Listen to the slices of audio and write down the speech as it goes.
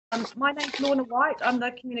My name's Lorna White. I'm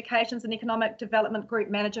the Communications and Economic Development Group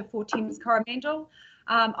Manager for Thames Coromandel.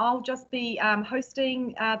 I'll just be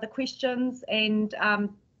hosting the questions and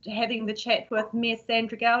having the chat with Mayor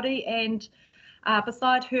Sandra Gowdy, and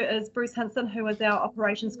beside her is Bruce Hinson, who is our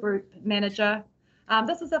Operations Group Manager.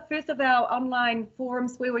 This is the first of our online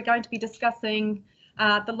forums where we're going to be discussing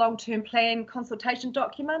the long-term plan consultation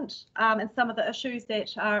document and some of the issues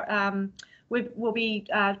that are, we'll be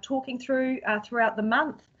talking through throughout the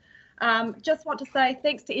month. Just want to say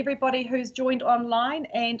thanks to everybody who's joined online,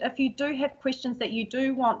 and if you do have questions that you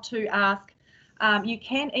do want to ask, you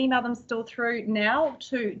can email them still through now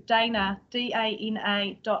to Dana,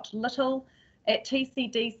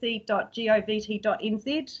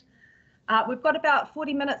 dana.little@tcdc.govt.nz. We've got about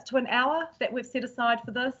 40 minutes to an hour that we've set aside for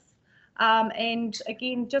this. And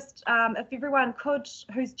again, just if everyone could,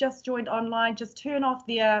 who's just joined online, just turn off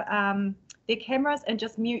their cameras and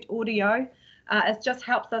just mute audio. It just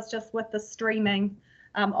helps us just with the streaming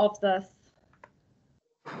of this.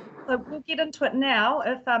 So we'll get into it now.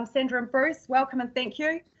 If Sandra and Bruce, welcome and thank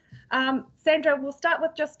you. Sandra, we'll start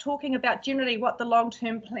with just talking about generally what the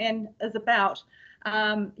long-term plan is about.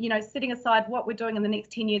 You know, setting aside what we're doing in the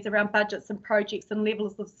next 10 years around budgets and projects and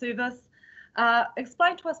levels of service.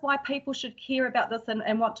 Explain to us why people should care about this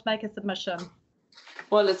and want to make a submission.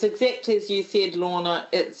 Well, it's exactly as you said, Lorna.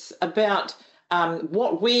 It's about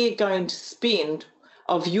what we're going to spend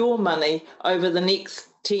of your money over the next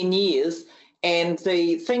 10 years and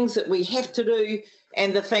the things that we have to do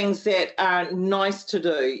and the things that are nice to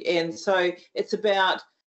do. And so it's about,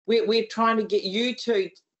 we're trying to get you to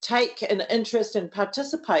take an interest and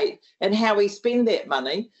participate in how we spend that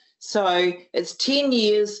money. So it's 10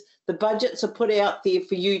 years, the budgets are put out there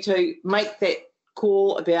for you to make that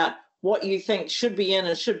call about what you think should be in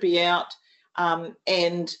and should be out.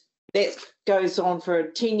 And that goes on for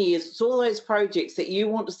 10 years. It's all those projects that you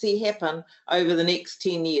want to see happen over the next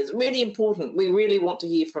 10 years. Really important. We really want to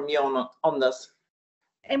hear from you on this.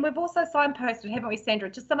 And we've also signposted, haven't we, Sandra,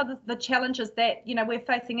 just some of the challenges that, you know, we're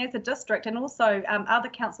facing as a district and also other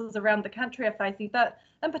councils around the country are facing. But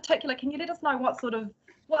in particular, can you let us know what sort of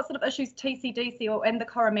issues TCDC and the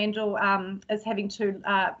Coromandel is having to,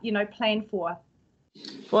 you know, plan for?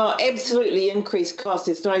 Well, absolutely increased costs.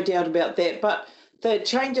 There's no doubt about that. But the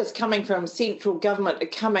changes coming from central government are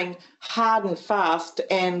coming hard and fast,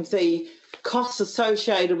 and the costs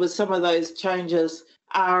associated with some of those changes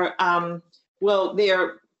are, well,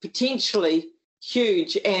 they're potentially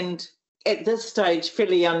huge and at this stage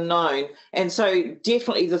fairly unknown. And so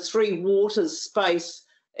definitely the Three Waters space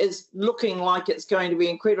is looking like it's going to be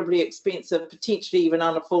incredibly expensive, potentially even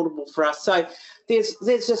unaffordable for us. So there's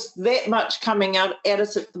just that much coming out at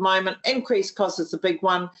us at the moment. Increased costs is a big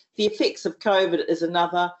one. The effects of COVID is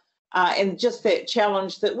another. And just that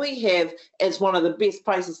challenge that we have as one of the best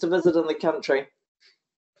places to visit in the country.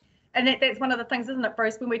 And that's one of the things, isn't it,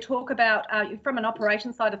 Bruce, when we talk about from an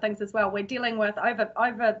operation side of things as well, we're dealing with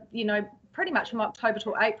over you know, pretty much from October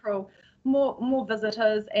to April, more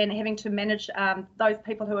visitors and having to manage those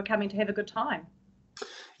people who are coming to have a good time.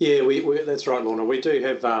 Yeah, that's right, Lorna. We do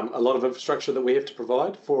have a lot of infrastructure that we have to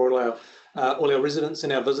provide for all our residents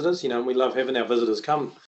and our visitors. You know, and we love having our visitors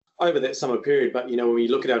come over that summer period. But you know, when we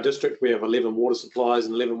look at our district, we have 11 water supplies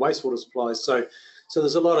and 11 wastewater supplies. So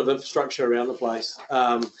there's a lot of infrastructure around the place,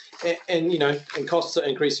 and you know, and costs are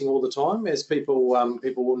increasing all the time as people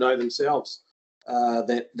will know themselves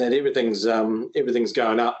that everything's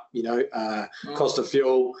going up. You know, cost of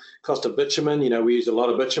fuel, cost of bitumen. You know, we use a lot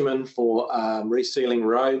of bitumen for resealing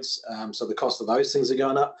roads, so the cost of those things are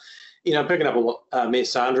going up. You know, picking up on what Mayor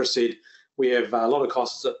Sandra said, we have a lot of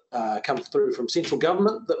costs that come through from central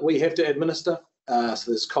government that we have to administer. So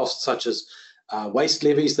there's costs such as waste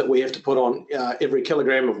levies that we have to put on every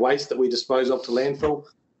kilogram of waste that we dispose of to landfill.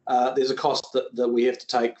 There's a cost that we have to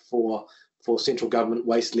take for central government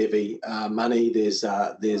waste levy money. There's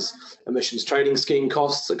emissions trading scheme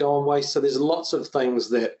costs that go on waste. So there's lots of things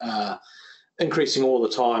that are increasing all the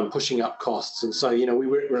time, pushing up costs. And so, you know, we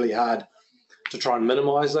work really hard to try and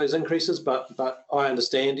minimise those increases. But I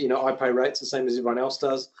understand, you know, I pay rates the same as everyone else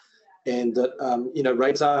does, and that you know,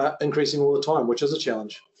 rates are increasing all the time, which is a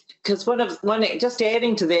challenge. Because just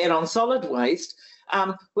adding to that on solid waste,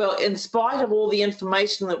 well, in spite of all the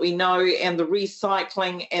information that we know and the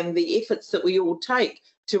recycling and the efforts that we all take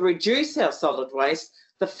to reduce our solid waste,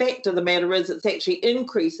 the fact of the matter is it's actually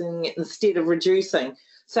increasing instead of reducing.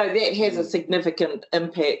 So that has a significant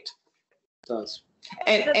impact. It does.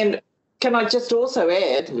 And can I just also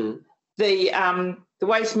add, the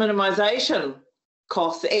waste minimisation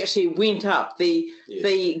costs actually went up.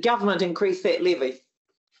 The government increased that levy.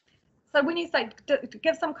 So when you say,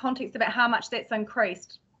 give some context about how much that's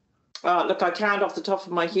increased. Look, I can't off the top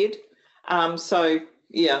of my head. So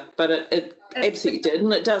yeah, but it absolutely did,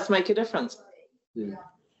 and it does make a difference. Yeah.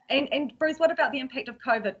 And Bruce, what about the impact of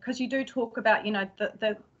COVID? Because you do talk about, you know,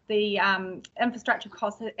 the infrastructure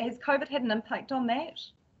costs. Has COVID had an impact on that?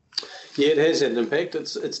 Yeah, it has had an impact.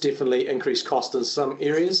 It's definitely increased cost in some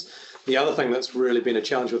areas. The other thing that's really been a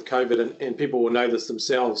challenge with COVID, and people will know this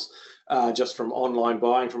themselves, just from online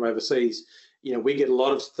buying from overseas. You know, we get a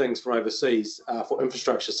lot of things from overseas for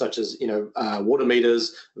infrastructure, such as, you know, water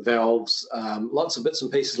meters, valves, lots of bits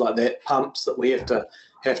and pieces like that, pumps that we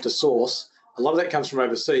have to source. A lot of that comes from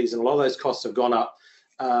overseas, and a lot of those costs have gone up.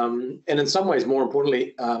 And in some ways, more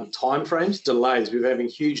importantly, timeframes, delays. We're having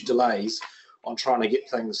huge delays on trying to get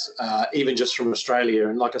things, even just from Australia.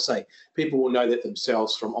 And like I say, people will know that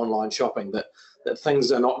themselves from online shopping, that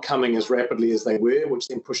things are not coming as rapidly as they were, which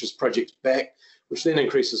then pushes projects back, which then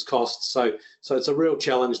increases costs. So it's a real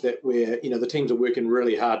challenge that the teams are working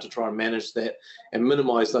really hard to try and manage that and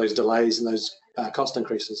minimise those delays and those cost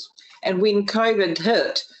increases. And when COVID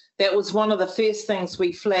hit, that was one of the first things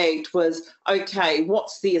we flagged was, okay,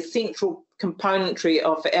 what's the essential componentry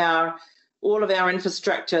of all of our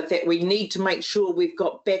infrastructure that we need to make sure we've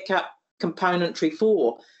got backup componentry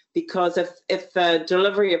for? Because if the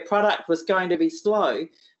delivery of product was going to be slow,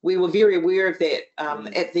 we were very aware of that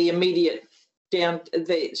at the immediate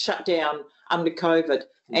the shutdown under COVID,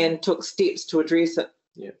 and took steps to address it.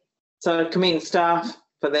 Yeah. So I commend staff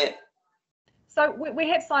for that. So we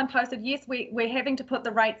have signposted, yes, we're having to put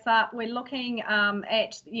the rates up. We're looking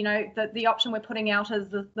at, you know, the option we're putting out is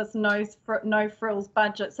this no frills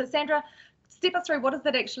budget. So Sandra, step us through, what does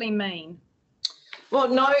that actually mean? Well,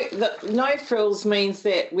 no frills means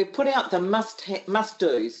that we put out the must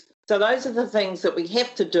do's. So those are the things that we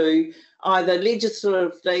have to do, either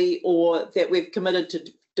legislatively or that we've committed to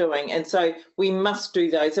doing. And so we must do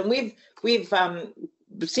those. And we've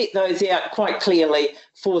set those out quite clearly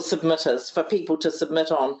for submitters, for people to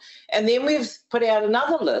submit on. And then we've put out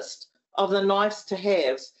another list of the nice to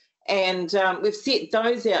haves, and we've set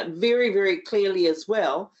those out very, very clearly as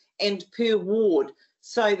well, and per ward,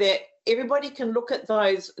 so that everybody can look at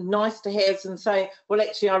those nice to haves and say, well,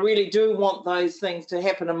 actually, I really do want those things to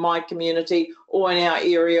happen in my community or in our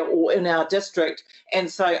area or in our district. And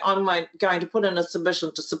so I'm going to put in a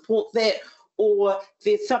submission to support that. Or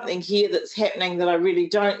there's something here that's happening that I really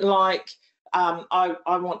don't like. I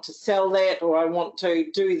want to sell that, or I want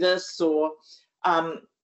to do this, or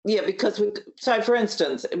because so for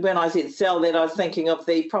instance, when I said sell that, I was thinking of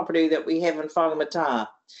the property that we have in Whangamata.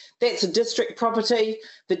 That's a district property.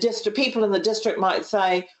 The district people in the district might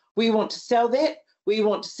say, we want to sell that. We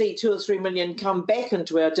want to see 2 or 3 million come back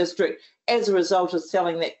into our district as a result of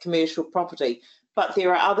selling that commercial property. But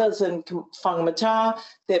there are others in Whangamata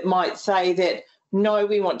that might say that, no,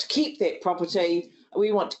 we want to keep that property.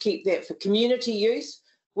 We want to keep that for community use,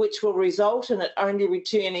 which will result in it only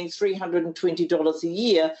returning $320 a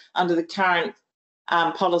year under the current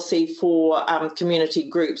policy for community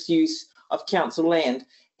groups' use of council land.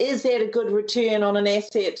 Is that a good return on an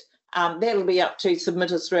asset? That'll be up to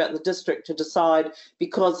submitters throughout the district to decide,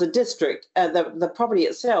 because the district, the property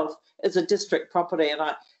itself is a district property, and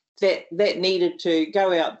that needed to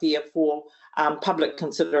go out there for public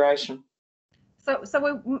consideration.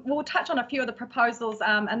 So we'll touch on a few of the proposals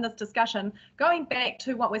in this discussion. Going back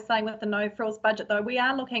to what we're saying with the no frills budget, though, we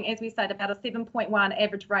are looking, as we said, about a 7.1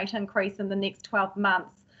 average rate increase in the next 12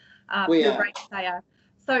 months per ratepayer.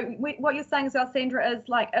 So what you're saying as well, Sandra, is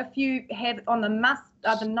like if you have on the nice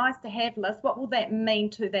to have list, what will that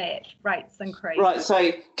mean to that rates increase? Right.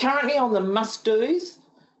 So currently on the must do's,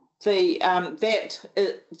 that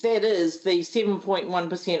is the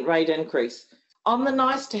 7.1% rate increase. On the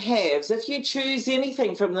nice to haves, if you choose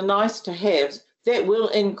anything from the nice to haves, that will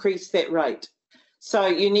increase that rate. So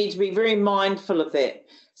you need to be very mindful of that.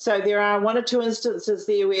 So there are 1 or 2 instances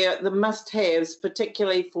there where the must-haves,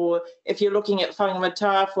 particularly for if you're looking at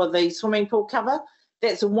Whangamata for the swimming pool cover,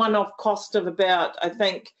 that's a one-off cost of about, I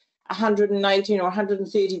think, $118 or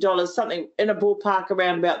 $130, something in a ballpark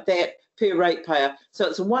around about that per ratepayer. So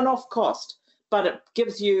it's a one-off cost, but it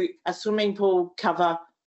gives you a swimming pool cover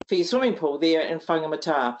for your swimming pool there in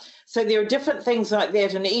Whangamata. So there are different things like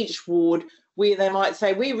that in each ward where they might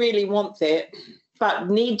say, we really want that, but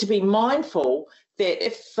need to be mindful that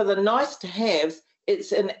if for the nice to haves,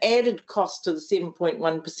 it's an added cost to the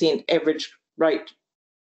 7.1% average rate.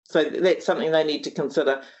 So that's something they need to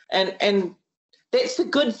consider. And that's the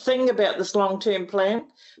good thing about this long-term plan.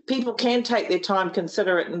 People can take their time,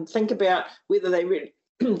 consider it, and think about whether they really,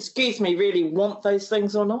 really want those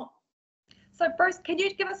things or not. So Bruce, can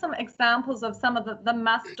you give us some examples of some of the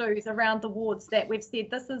must-dos around the wards that we've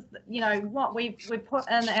said this is, you know, what we've put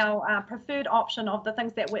in our preferred option of the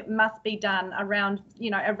things that must be done around,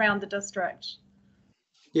 you know, around the district?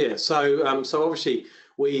 Yeah, so so obviously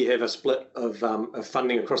we have a split of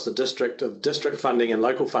funding across the district, of district funding and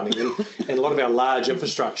local funding, and a lot of our large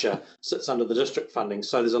infrastructure sits under the district funding.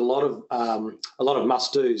 So there's a lot of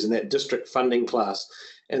must-dos in that district funding class,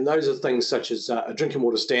 and those are things such as drinking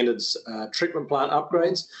water standards, treatment plant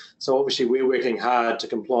upgrades. So obviously we're working hard to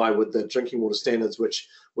comply with the drinking water standards,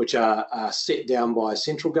 which are set down by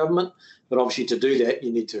central government. But obviously to do that,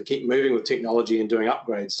 you need to keep moving with technology and doing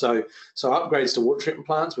upgrades. So upgrades to water treatment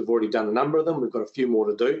plants, we've already done a number of them. We've got a few more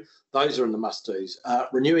to do. Those are in the must-dos.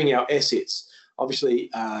 Renewing our assets. Obviously,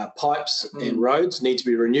 pipes and roads need to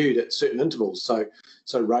be renewed at certain intervals.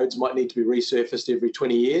 So roads might need to be resurfaced every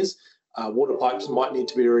 20 years. Water pipes might need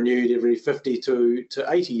to be renewed every 50 to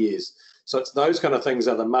 80 years. So it's those kind of things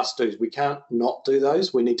are the must-dos. We can't not do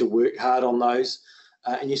those. We need to work hard on those.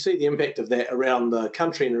 And you see the impact of that around the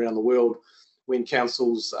country and around the world when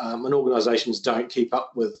councils and organisations don't keep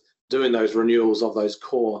up with doing those renewals of those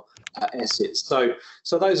core assets. So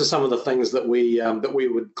those are some of the things that we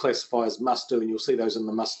would classify as must do, and you'll see those in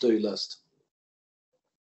the must do list.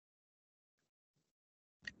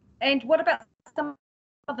 And what about some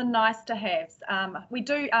of the nice to haves? We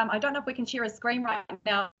do. I don't know if we can share a screen right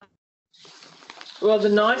now. Well, the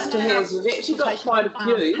nice to haves, we've actually got quite a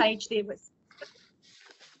few. Page there with.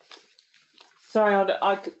 Sorry,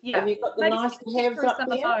 have you got the nice to haves up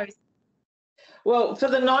there? Well, for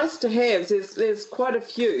the nice to haves, there's quite a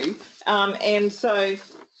few, and so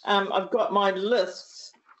I've got my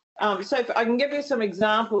lists. So I can give you some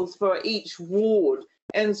examples for each ward.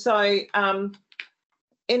 And so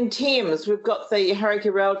in Thames, we've got the Hauraki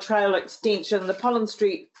Rail Trail extension, the Pollen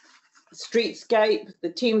Street streetscape, the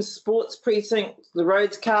Thames Sports Precinct, the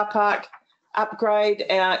Roads car park upgrade,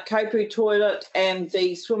 our Kopu toilet and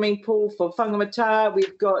the swimming pool for Whangamata.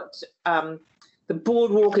 We've got the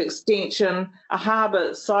boardwalk extension, a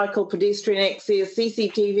harbour cycle pedestrian access,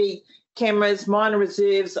 CCTV cameras, minor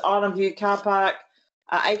reserves, Island View car park,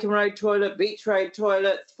 Aiken Road toilet, Beach Road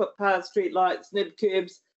toilets, footpaths, street lights, nib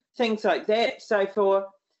curbs, things like that. So for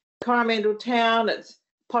Coromandel Town, it's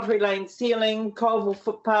Pottery Lane ceiling, Colville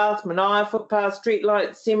footpath, Manaia footpath, street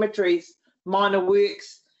lights, cemeteries, minor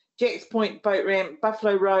works, Jacks Point boat ramp,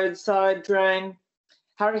 Buffalo Road side drain,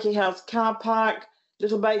 Hauraki House car park,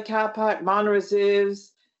 Little Bay car park, minor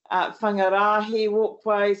reserves, Whangarahi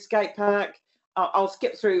walkway, skate park. I'll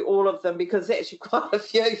skip through all of them because there's actually quite a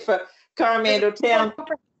few for Coromandel Town.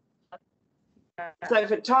 So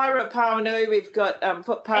for Taira Pawanui, we've got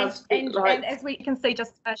footpaths. And as we can see,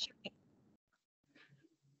 just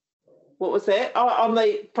what was that? Oh, on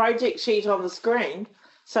the project sheet on the screen.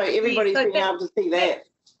 So everybody's being able to see that.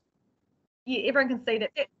 Yeah, everyone can see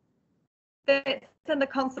that. That's in the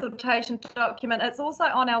consultation document. It's also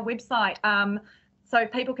on our website, so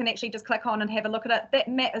people can actually just click on and have a look at it. That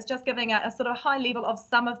map is just giving a sort of high level of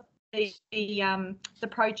some of the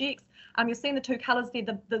projects. You'll see in the two colours there,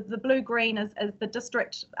 the blue-green is the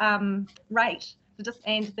district rate,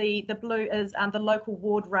 and the blue is the local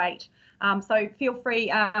ward rate. So feel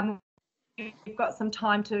free. You've got some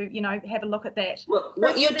time to, have a look at that. Well,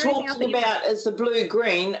 what you're talking about is the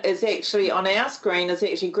blue-green is actually on our screen is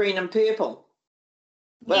actually green and purple.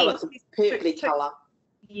 Well, yes, it's a purpley colour.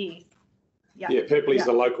 Yes. Yeah, purpley is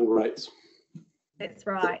the local rates. That's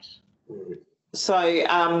right.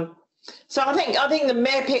 So, so I think the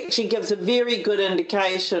map actually gives a very good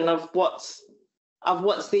indication of what's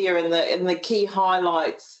there in the key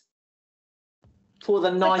highlights for the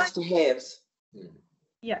nice to haves.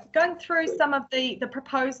 Yeah, going through some of the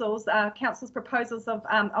proposals, council's proposals of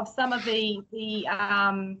some of the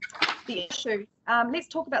issues. Let's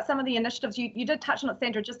talk about some of the initiatives. You did touch on it,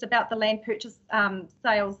 Sandra, just about the land purchase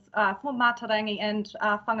sales for Matarangi and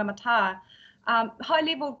Whangamata. High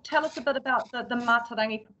level, tell us a bit about the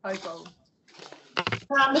Matarangi proposal.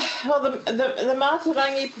 Well, the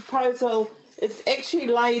Matarangi proposal is actually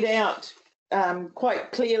laid out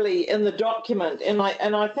quite clearly in the document, and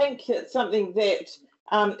I think it's something that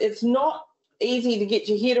it's not easy to get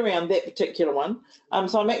your head around that particular one.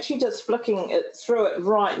 So I'm actually just flicking through it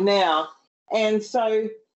right now, and so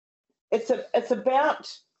it's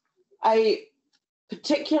about a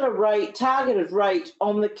particular rate, targeted rate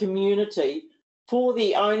on the community for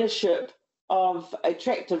the ownership of a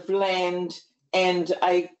tract of land and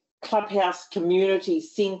a clubhouse community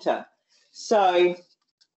centre. So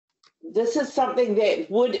this is something that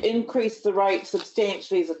would increase the rate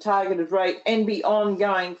substantially as a targeted rate and be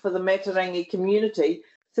ongoing for the Matarangi community.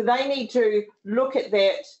 So they need to look at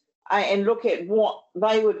that and look at what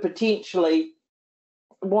they would potentially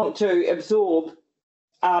want to absorb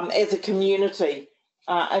as a community.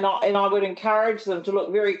 And I would encourage them to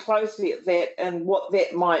look very closely at that and what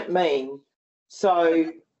that might mean.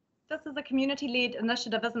 So this is a community-led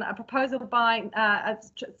initiative, isn't it? A proposal by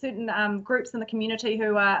certain groups in the community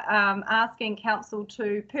who are asking council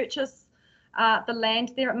to purchase the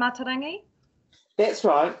land there at Matarangi. That's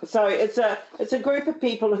right. So it's a group of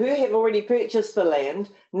people who have already purchased the land.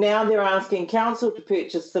 Now they're asking council to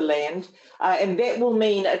purchase the land, and that will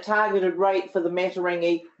mean a targeted rate for the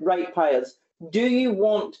Matarangi ratepayers. Do you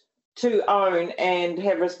want to own and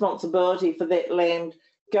have responsibility for that land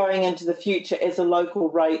going into the future as a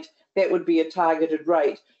local rate? That would be a targeted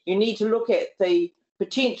rate. You need to look at the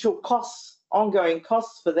potential costs, ongoing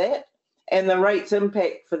costs for that, and the rate's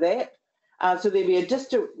impact for that. So there'll be a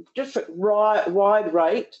district-wide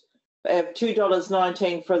rate of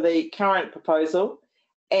 $2.19 for the current proposal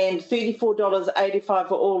and $34.85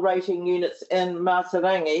 for all rating units in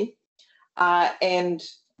Matarangi, and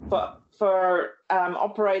for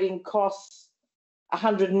operating costs,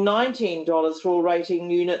 $119 for all rating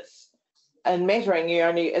units in Matarangi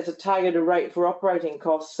only as a targeted rate for operating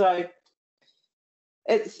costs. So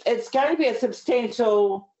it's going to be a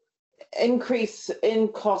substantial increase in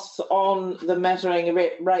costs on the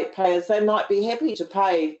Matarangi ratepayers. They might be happy to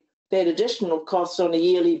pay that additional cost on a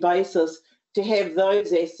yearly basis to have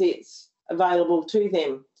those assets available to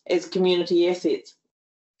them as community assets.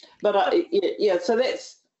 But so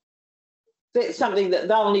that's something that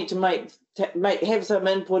they'll need to have some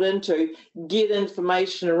input into, get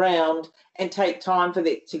information around, and take time for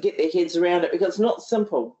that to get their heads around it, because it's not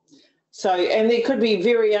simple. So, and there could be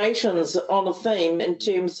variations on a theme in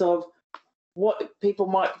terms of what people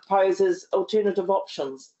might propose as alternative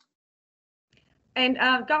options. And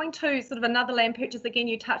going to sort of another land purchase, again,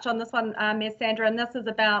 you touched on this one, Ms. Sandra, and this is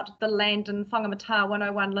about the land in Whangamata,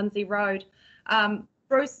 101 Lindsay Road.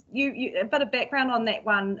 Bruce, you a bit of background on that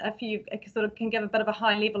one, if you sort of can give a bit of a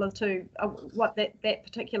high level as to what that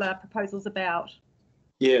particular proposal's about.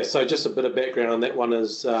 Yeah, so just a bit of background on that one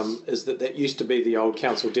is that used to be the old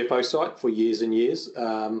council depot site for years and years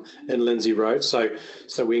in Lindsay Road. So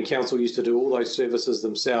when council used to do all those services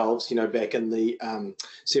themselves, back in the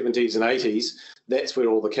 70s and 80s, that's where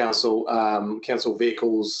all the council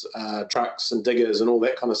vehicles, trucks and diggers and all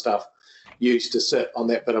that kind of stuff used to sit on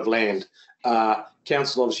that bit of land.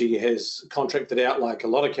 Council obviously has contracted out, like a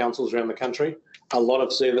lot of councils around the country, a lot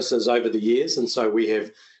of services over the years, and so we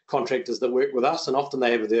have contractors that work with us, and often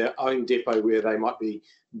they have their own depot where they might be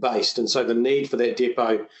based, and so the need for that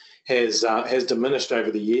depot has diminished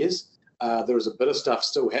over the years. There is a bit of stuff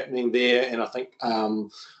still happening there, and I think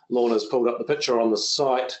Lorna's pulled up the picture on the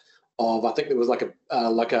site of, I think there was like a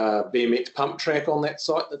BMX pump track on that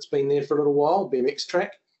site that's been there for a little while, BMX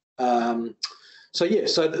track. So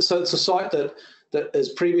it's a site that is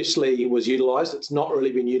previously was utilised. It's not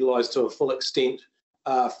really been utilised to a full extent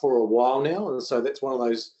for a while now, and so that's one of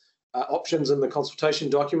those options in the consultation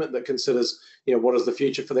document that considers, what is the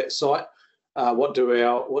future for that site? What do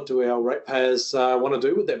our ratepayers want to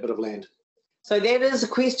do with that bit of land? So that is a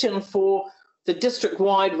question for the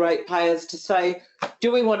district-wide ratepayers to say,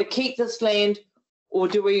 do we want to keep this land, or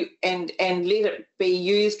do we and let it be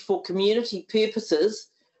used for community purposes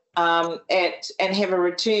and have a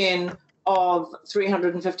return of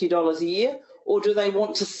 $350 a year, or do they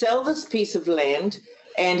want to sell this piece of land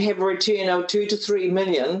and have a return of $2 to $3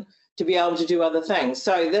 million to be able to do other things?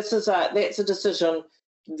 So that's a decision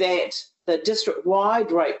that the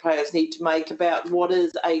district-wide ratepayers need to make about what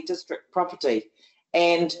is a district property.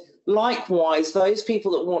 And likewise, those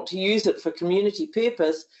people that want to use it for community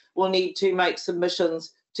purpose will need to make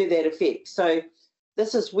submissions to that effect. So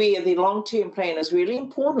this is where the long-term plan is really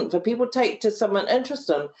important for people to take to someone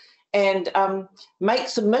interested and make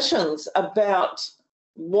submissions about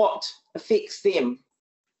what affects them.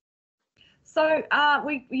 So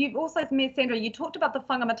you've also, Ms. Sandra, you talked about the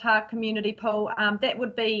Whangamata community pool. That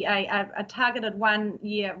would be a targeted 1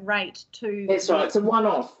 year rate to... That's right, it's a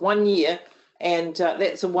one-off, 1 year, and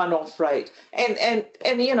that's a one-off rate. And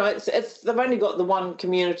it's they've only got the one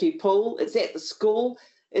community pool. It's at the school.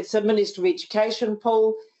 It's a Ministry of Education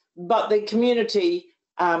pool, but the community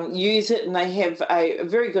use it, and they have a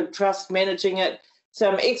very good trust managing it.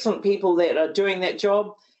 Some excellent people that are doing that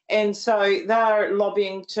job. And so they're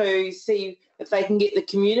lobbying to see if they can get the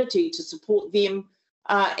community to support them,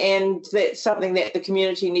 and that's something that the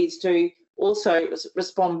community needs to also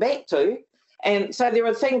respond back to. And so there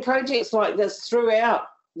are projects like this throughout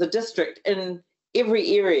the district in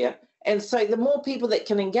every area. And so the more people that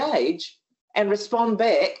can engage and respond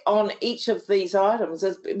back on each of these items,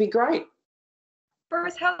 it'd be great.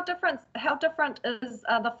 Bruce, how different is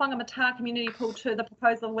the Whangamata community pool to the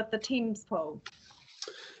proposal with the Thames pool?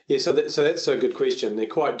 Yeah, so that's a good question. They're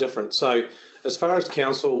quite different. So as far as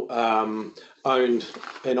council owned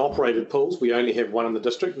and operated pools, we only have one in the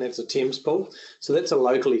district, and that's a Thames pool. So that's a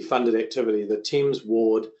locally funded activity. The Thames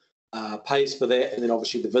ward pays for that, and then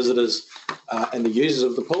obviously the visitors and the users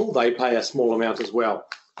of the pool, they pay a small amount as well.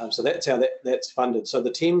 So that's how that's funded. So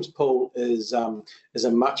the Thames pool is a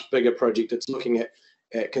much bigger project. It's looking at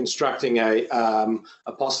constructing a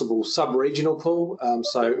possible sub-regional pool.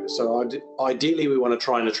 So ideally we want to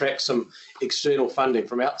try and attract some external funding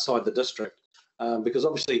from outside the district, because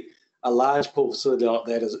obviously a large pool facility like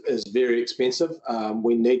that is very expensive.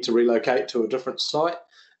 We need to relocate to a different site.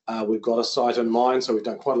 We've got a site in mind, so we've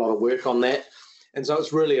done quite a lot of work on that. And so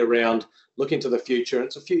it's really around looking to the future.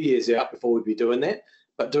 It's a few years out before we'd be doing that,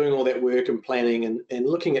 but doing all that work and planning and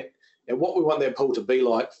looking at what we want that pool to be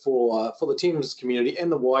like for the Thames community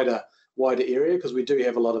and the wider area, because we do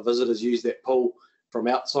have a lot of visitors use that pool from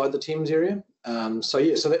outside the Thames area. So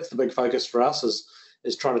that's the big focus for us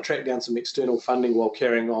is trying to track down some external funding while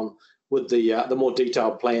carrying on with the more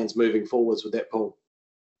detailed plans moving forwards with that pool.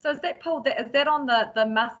 So is that pool, is that on the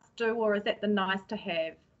must do, or is that the nice to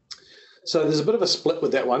have? So there's a bit of a split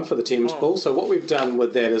with that one for the Thames pool. So what we've done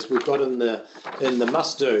with that is we've got in the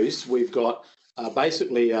must do's, we've got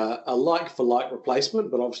basically a like for like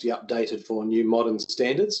replacement, but obviously updated for new modern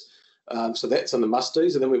standards. So that's in the must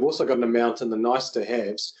do's, and then we've also got an amount in the nice to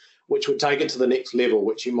haves, which would take it to the next level,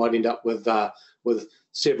 which you might end up with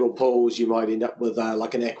several pools. You might end up with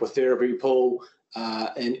like an aquatherapy pool,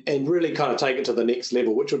 and really kind of take it to the next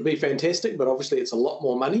level, which would be fantastic. But obviously it's a lot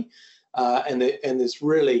more money, and there's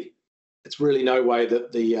really no way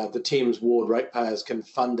that the Thames ward ratepayers can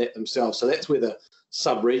fund that themselves. So that's where the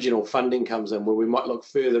sub-regional funding comes in, where we might look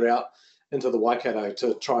further out into the Waikato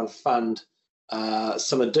to try and fund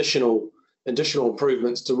some additional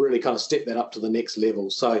improvements to really kind of step that up to the next level.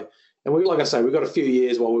 So, and like I say, we've got a few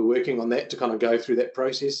years while we're working on that to kind of go through that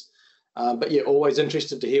process. But yeah, always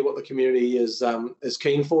interested to hear what the community is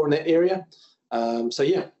keen for in that area. So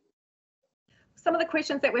yeah. Some of the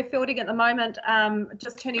questions that we're fielding at the moment,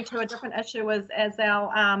 just turning to a different issue, is as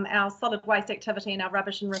our solid waste activity and our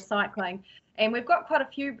rubbish and recycling. And we've got quite a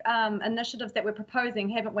few initiatives that we're proposing,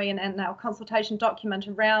 haven't we, in our consultation document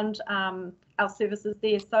around our services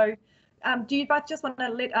there. So do you both just want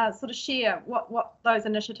to sort of share what those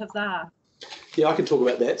initiatives are? Yeah, I can talk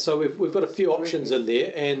about that. So we've got a few options in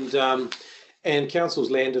there, and council's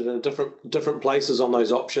landed in different places on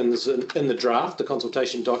those options in the draft, the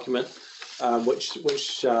consultation document, which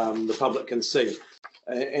the public can see,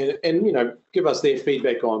 and give us their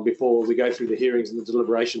feedback on before we go through the hearings and the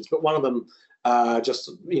deliberations. But one of them, just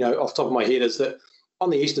off the top of my head, is that on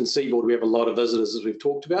the eastern seaboard we have a lot of visitors, as we've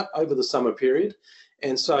talked about, over the summer period,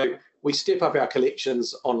 and so we step up our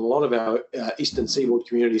collections on a lot of our eastern seaboard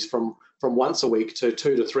communities from once a week to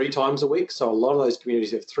 2 to 3 times a week. So a lot of those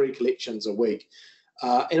communities have 3 collections a week.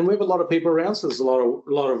 And we have a lot of people around, so there's a lot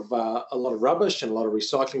of rubbish and a lot of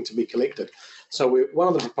recycling to be collected. So one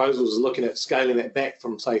of the proposals is looking at scaling that back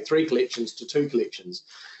from, say, 3 collections to 2 collections.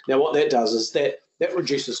 Now, what that does is that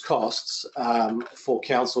reduces costs for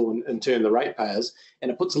council and in turn the ratepayers, and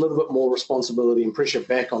it puts a little bit more responsibility and pressure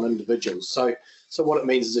back on individuals. So what it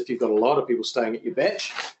means is if you've got a lot of people staying at your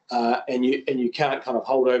batch, and you can't kind of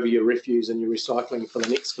hold over your refuse and your recycling for the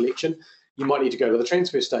next collection, you might need to go to the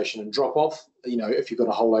transfer station and drop off, if you've got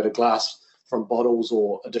a whole load of glass from bottles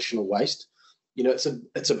or additional waste.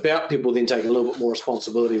 It's about people then taking a little bit more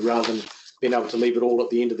responsibility rather than being able to leave it all at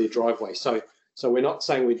the end of their driveway. So we're not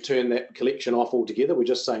saying we'd turn that collection off altogether. We're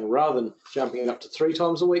just saying rather than jumping it up to 3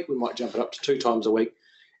 times a week, we might jump it up to 2 times a week.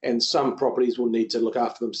 And some properties will need to look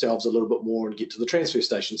after themselves a little bit more and get to the transfer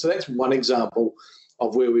station. So that's one example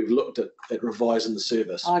of where we've looked at revising the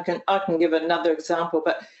service. I can give another example,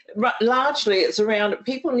 but largely it's around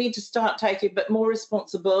people need to start taking a bit more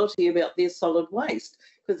responsibility about their solid waste,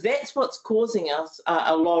 because that's what's causing us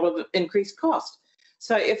a lot of increased cost.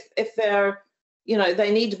 So if they're,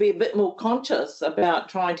 they need to be a bit more conscious about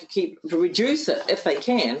trying to reduce it if they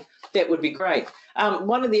can, that would be great.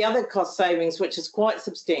 One of the other cost savings, which is quite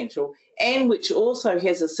substantial and which also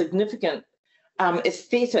has a significant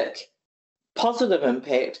aesthetic positive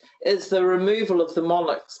impact, is the removal of the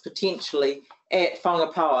molluscs potentially at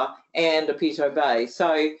Whangapawa and Apito Bay.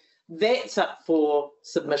 So that's up for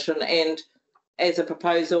submission and as a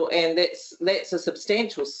proposal, and that's a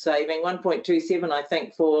substantial saving, 1.27 I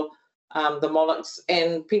think for the molluscs,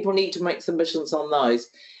 and people need to make submissions on those.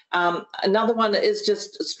 Another one is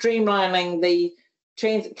just streamlining the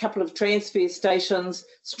couple of transfer stations,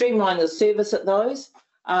 streamline the service at those.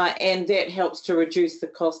 and that helps to reduce the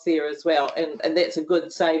cost there as well, and that's a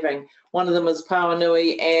good saving. One of them is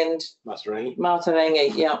Pauanui and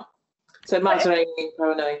Matarangi, yeah. So Matarangi and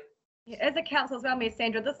Pauanui. As a council as well, Mayor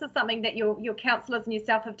Sandra, this is something that your councillors and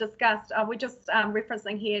yourself have discussed. We're just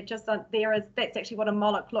referencing here, just that's actually what a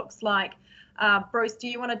MOLC looks like. Bruce, do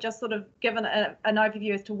you want to just sort of give an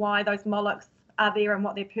overview as to why those MOLCs are there and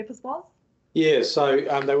what their purpose was? Yeah, so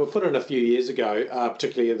they were put in a few years ago,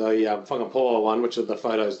 particularly the Whangapoa one, which are the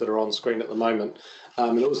photos that are on screen at the moment.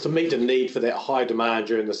 And it was to meet a need for that high demand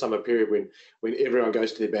during the summer period when everyone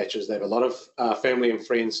goes to their bachelors. They have a lot of family and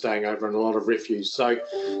friends staying over and a lot of refuse. So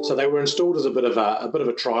they were installed as a bit of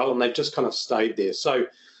a trial, and they've just kind of stayed there. So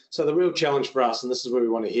the real challenge for us, and this is where we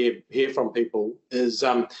want to hear from people, is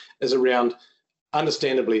around.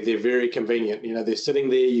 Understandably, they're very convenient. You know, they're sitting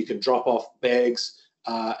there. You can drop off bags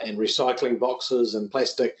and recycling boxes and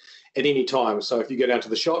plastic at any time. So if you go down to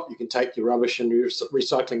the shop, you can take your rubbish and your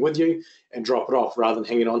recycling with you and drop it off rather than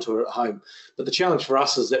hanging onto it at home. But the challenge for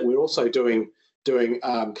us is that we're also doing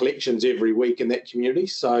collections every week in that community.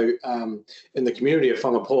 So in the community of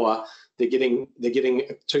Whangapoa, they're getting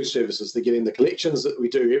two services. They're getting the collections that we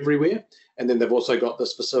do everywhere, and then they've also got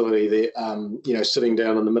this facility there, sitting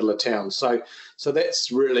down in the middle of town. So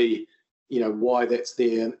that's really, why that's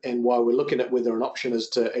there, and why we're looking at whether an option is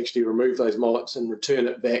to actually remove those MOLCs and return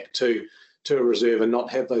it back to a reserve and not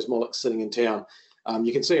have those MOLCs sitting in town.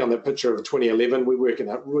 You can see on that picture of 2011, we work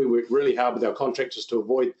really hard with our contractors to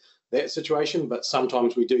avoid that situation, but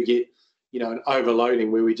sometimes we do get, an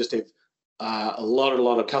overloading where we just have a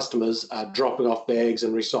lot of customers dropping off bags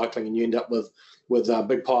and recycling, and you end up with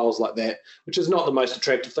big piles like that, which is not the most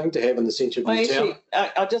attractive thing to have in the centre of the town.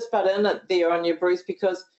 I'll just butt in it there on you, Bruce,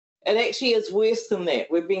 because it actually is worse than that.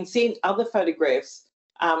 We've been sent other photographs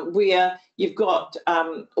where you've got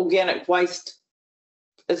organic waste.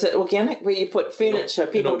 Is it organic? Where you put furniture,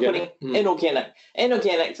 people inorganic. Are putting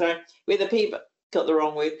inorganic, sorry, where the people, got the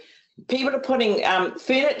wrong word. People are putting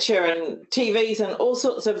furniture and TVs and all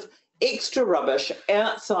sorts of extra rubbish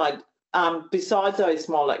outside beside those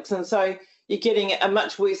MOLCs. And so you're getting a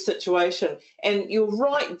much worse situation. And you're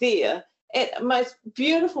right there at the most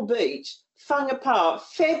beautiful beach, Whangapoa,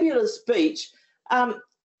 fabulous beach.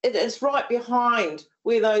 It is right behind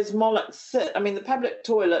where those MOLCs sit. I mean, the public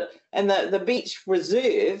toilet and the beach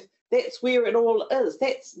reserve, that's where it all is.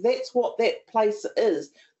 That's what that place is.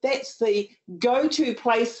 That's the go-to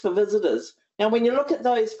place for visitors. Now, when you look at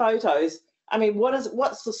those photos, I mean,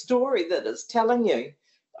 what's the story that it's telling you?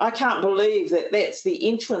 I can't believe that that's the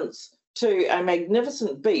entrance to a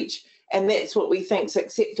magnificent beach, and that's what we think is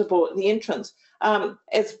acceptable at the entrance.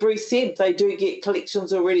 As Bruce said, they do get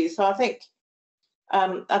collections already, so I think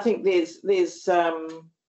there's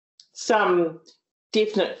some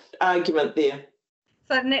definite argument there.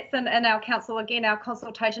 So that's in our council, again, our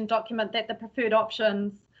consultation document, that the preferred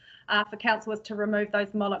options for council is to remove those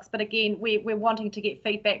MOLCs. But again, we're wanting to get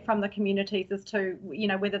feedback from the communities as to,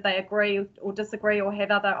 whether they agree or disagree or have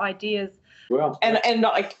other ideas. Well, and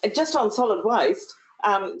just on solid waste,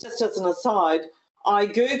 just as an aside, I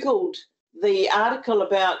Googled the article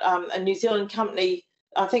about a New Zealand company,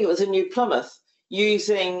 I think it was in New Plymouth,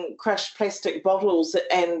 using crushed plastic bottles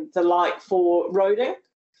and the like for roading.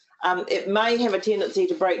 It may have a tendency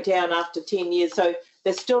to break down after 10 years, so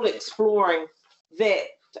they're still exploring that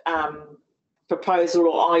proposal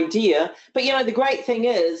or idea. But the great thing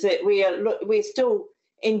is that we're still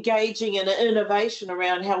engaging in innovation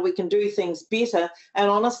around how we can do things better. And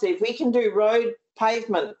honestly, if we can do road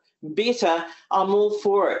pavement better, I'm all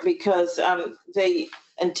for it, because the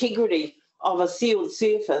integrity of a sealed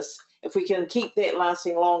surface, if we can keep that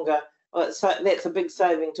lasting longer, that's a big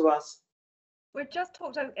saving to us. We've just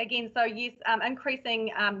talked again, so yes,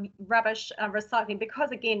 increasing rubbish recycling,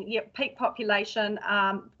 because again, peak population,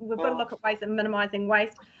 we've got to look at ways of minimising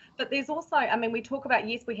waste. But there's also, we talk about,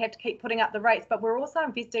 yes, we have to keep putting up the rates, but we're also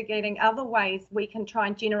investigating other ways we can try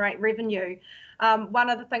and generate revenue. One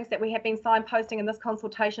of the things that we have been signposting in this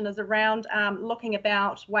consultation is around looking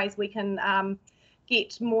about ways we can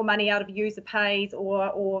get more money out of user pays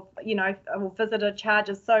or visitor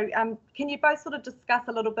charges. So can you both sort of discuss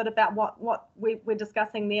a little bit about what we're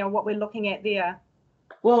discussing there, what we're looking at there?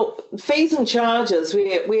 Well, fees and charges,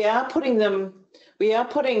 we are putting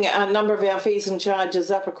a number of our fees and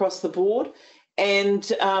charges up across the board, and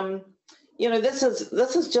this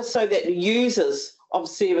is just so that users of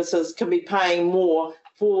services can be paying more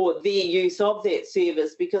for their use of that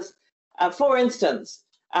service, because for instance,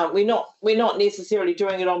 we're not necessarily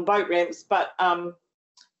doing it on boat ramps, but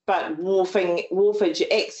wharfage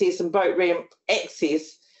access and boat ramp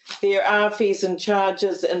access, there are fees and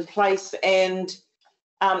charges in place, and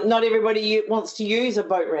not everybody wants to use a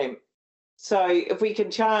boat ramp. So if we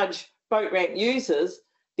can charge boat ramp users,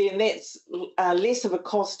 then that's less of a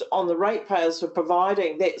cost on the ratepayers for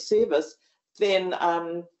providing that service than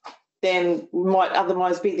might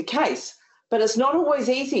otherwise be the case. But it's not always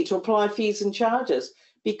easy to apply fees and charges,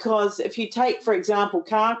 because if you take, for example,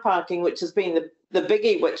 car parking, which has been the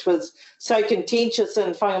biggie, which was so contentious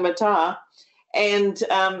in Whangamata, and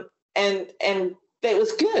that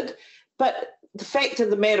was good. But the fact of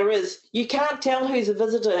the matter is, you can't tell who's a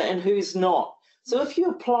visitor and who's not. So if you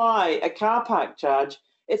apply a car park charge,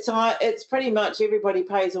 it's pretty much everybody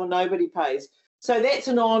pays or nobody pays. So that's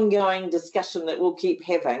an ongoing discussion that we'll keep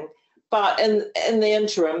having. But in the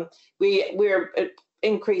interim, we're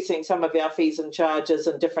increasing some of our fees and charges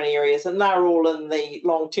in different areas, and they're all in the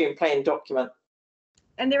long-term plan document.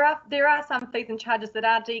 And there are some fees and charges that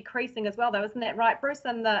are decreasing as well, though, isn't that right, Bruce?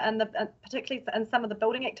 And particularly in some of the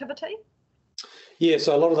building activity. Yeah,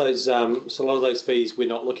 so a lot of those fees we're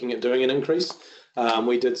not looking at doing an increase.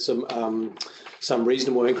 We did some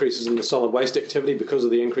reasonable increases in the solid waste activity because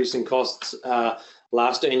of the increasing costs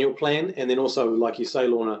last annual plan, and then also, like you say,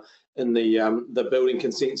 Lorna, in the building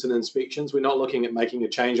consents and inspections, we're not looking at making a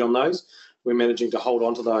change on those. We're managing to hold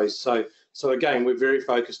on to those. So again, we're very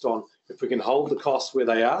focused on, if we can hold the costs where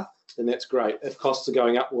they are, then that's great. If costs are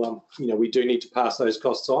going up, well, we do need to pass those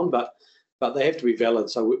costs on, but they have to be valid.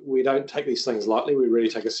 So we don't take these things lightly. We really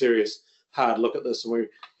take a serious, hard look at this, and we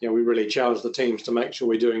really challenge the teams to make sure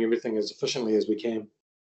we're doing everything as efficiently as we can.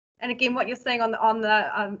 And again, what you're seeing on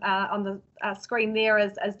the screen there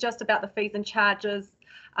is just about the fees and charges.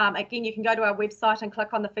 Again, you can go to our website and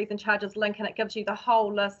click on the fees and charges link, and it gives you the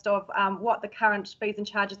whole list of what the current fees and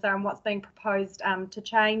charges are and what's being proposed to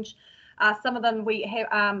change. Some of them we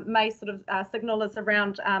have may sort of signal is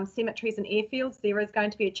around cemeteries and airfields. There is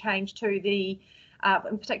going to be a change to the,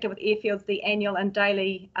 in particular with airfields, the annual and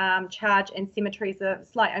daily charge, and cemeteries a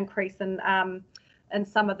slight increase in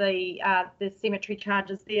some of the cemetery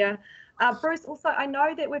charges there. Bruce, also, I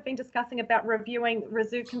know that we've been discussing about reviewing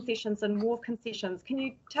reserve concessions and wharf concessions. Can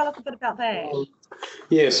you tell us a bit about that?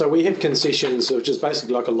 Yeah, so we have concessions, which is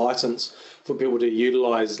basically like a license for people to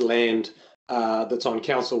utilise land that's on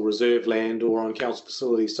council reserve land or on council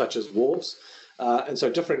facilities such as wharves. And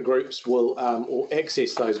so different groups will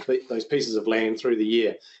access those pieces of land through the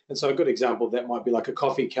year. And so a good example of that might be like a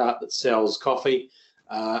coffee cart that sells coffee.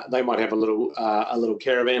 They might have a little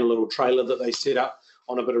caravan, a little trailer that they set up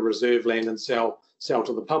on a bit of reserve land and sell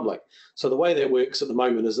to the public. So the way that works at the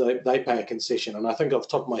moment is they pay a concession, and I think off the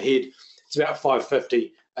top of my head, it's about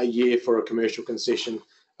 $550 a year for a commercial concession.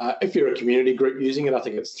 If you're a community group using it, I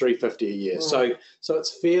think it's $350 a year. Mm. So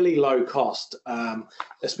it's fairly low cost,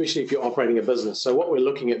 especially if you're operating a business. So what we're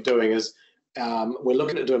looking at doing is we're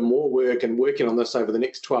looking at doing more work and working on this over the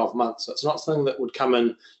next 12 months. So it's not something that would come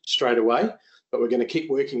in straight away, but we're going to keep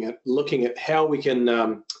looking at how we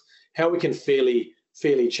can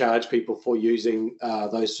fairly charge people for using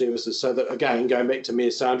those services, so that, again, going back to Mayor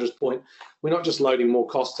Sandra's point, we're not just loading more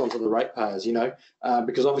costs onto the ratepayers,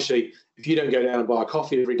 because obviously if you don't go down and buy a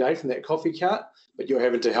coffee every day from that coffee cart, but you're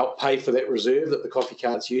having to help pay for that reserve that the coffee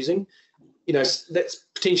cart's using, that's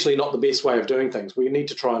potentially not the best way of doing things. We need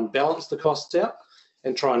to try and balance the costs out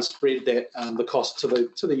and try and spread that the cost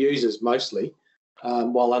to the users mostly,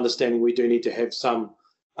 while understanding we do need to have some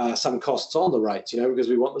costs on the rates, because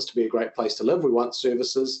we want this to be a great place to live. We want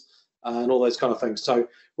services and all those kind of things. So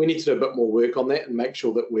we need to do a bit more work on that and make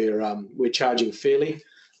sure that we're charging fairly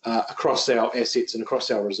across our assets and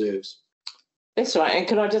across our reserves. That's right. And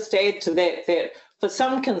can I just add to that for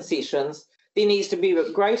some concessions, there needs to be a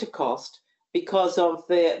greater cost because of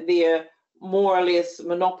their more or less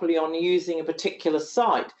monopoly on using a particular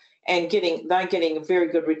site, and they're getting a very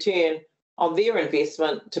good return on their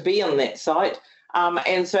investment to be on that site.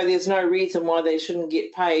 And so there's no reason why they shouldn't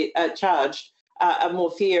get charged a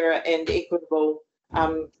more fair and equitable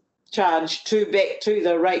charge back to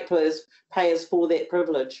the ratepayers for that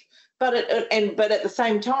privilege. But at the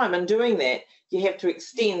same time, in doing that, you have to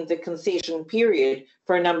extend the concession period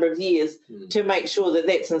for a number of years to make sure that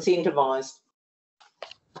that's incentivised.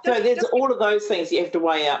 So there's all of those things you have to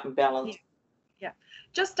weigh up and balance. Yeah.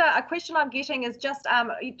 Just a question I'm getting is just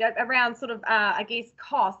around sort of, I guess,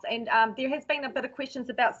 costs. And there has been a bit of questions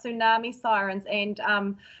about tsunami sirens and,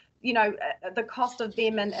 the cost of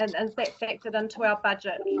them, and is that factored into our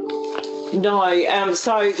budget? No.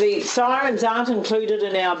 So the sirens aren't included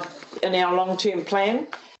in our long-term plan,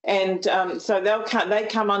 and so they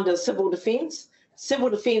come under civil defence. Civil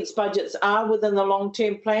defence budgets are within the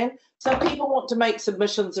long-term plan. So if people want to make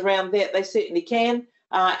submissions around that, they certainly can,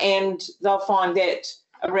 and they'll find that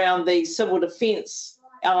around the civil defence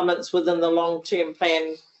elements within the long-term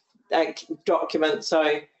plan document.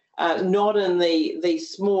 So not in the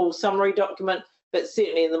small summary document, but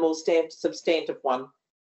certainly in the more substantive one.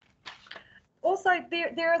 Also,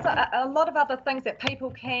 there is a lot of other things that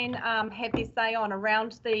people can have their say on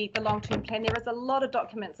around the long-term plan. There is a lot of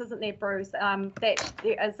documents, isn't there, Bruce, that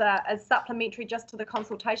there is supplementary just to the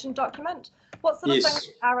consultation document. What sort of things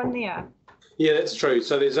are in there? Yeah, that's true.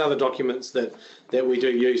 So there's other documents that we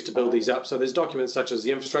do use to build these up. So there's documents such as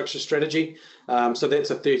the infrastructure strategy. So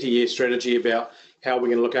that's a 30-year strategy about how we're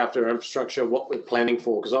going to look after our infrastructure, what we're planning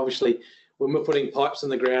for, because obviously when we're putting pipes in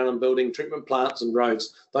the ground and building treatment plants and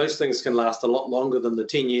roads, those things can last a lot longer than the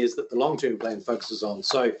 10 years that the long-term plan focuses on.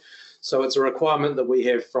 So it's a requirement that we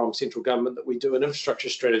have from central government that we do an infrastructure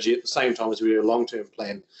strategy at the same time as we do a long-term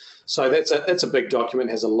plan. So that's a big document,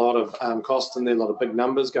 has a lot of cost in there, a lot of big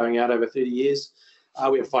numbers going out over 30 years.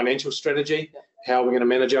 We have financial strategy, how we're going to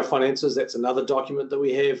manage our finances. That's another document that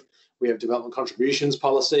we have. We have development contributions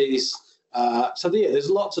policies. So yeah, there's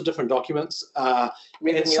lots of different documents.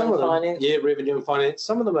 Revenue and finance. Yeah, revenue and finance.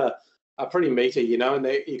 Some of them are pretty meaty, you know, and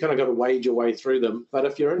you kind of got to wade your way through them. But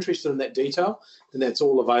if you're interested in that detail, then that's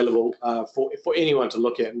all available for anyone to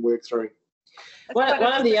look at and work through. One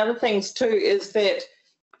of the other things too is that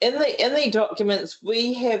in the documents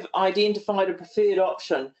we have identified a preferred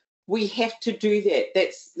option. We have to do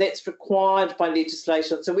that. That's required by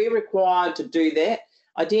legislation. So we're required to do that,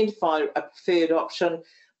 identify a preferred option,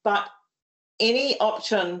 but any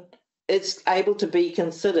option is able to be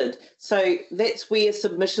considered. So that's where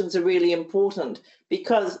submissions are really important,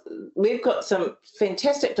 because we've got some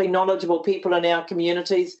fantastically knowledgeable people in our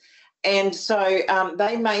communities, and so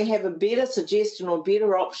they may have a better suggestion or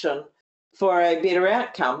better option for a better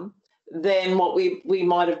outcome than what we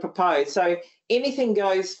might have proposed. So anything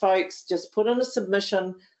goes, folks. Just put in a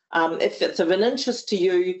submission. If it's of an interest to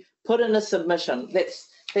you, put in a submission.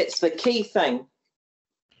 That's the key thing.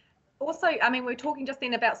 Also, I mean, we're talking just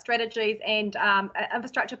then about strategies and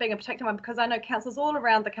infrastructure being a particular one, because I know councils all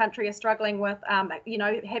around the country are struggling with, you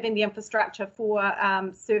know, having the infrastructure for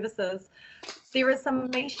services. There is some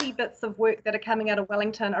meaty bits of work that are coming out of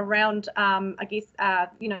Wellington around, I guess,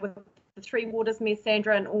 you know, with the Three Waters Mayor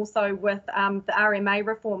Sandra, and also with the RMA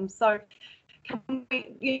reform. So can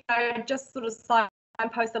we, you know, just sort of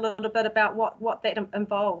signpost a little bit about what that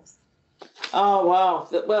involves? Oh, wow.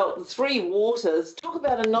 Well, Three Waters, talk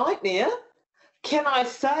about a nightmare. Can I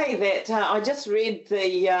say that I just read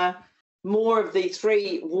the more of the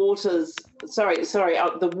Three Waters,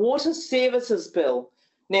 the Water Services Bill.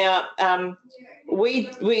 Now,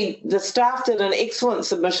 the staff did an excellent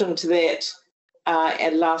submission to that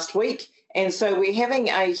last week, and so we're having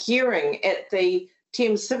a hearing at the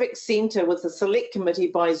Thames Civic Centre with the Select Committee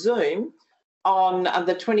by Zoom on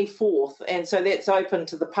the 24th, and so that's open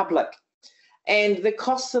to the public. And the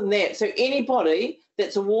costs in that, so anybody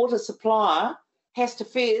that's a water supplier has to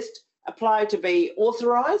first apply to be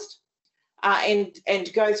authorised and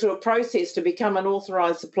go through a process to become an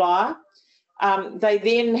authorised supplier. They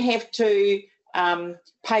then have to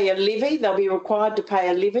pay a levy. They'll be required to pay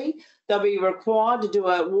a levy. They'll be required to do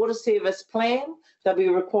a water service plan. They'll be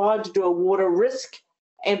required to do a water risk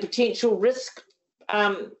and potential risk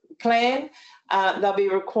plan. They'll be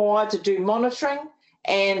required to do monitoring.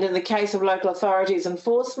 And in the case of local authorities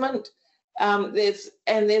enforcement, there's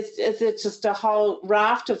just a whole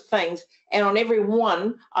raft of things. And on every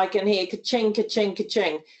one, I can hear ka-ching, ka-ching,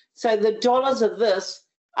 ka-ching. So the dollars of this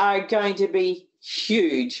are going to be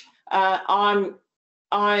huge. I'm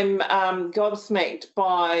gobsmacked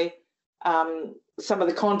by some of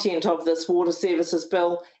the content of this water services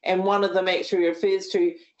bill, and one of them actually refers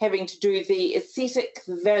to having to do the aesthetic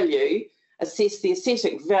value, assess the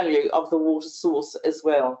aesthetic value of the water source as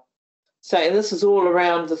well. So, and this is all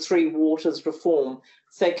around the Three Waters reform.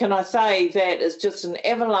 So can I say that is just an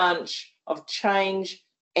avalanche of change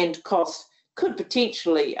and cost, could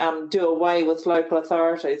potentially do away with local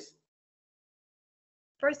authorities.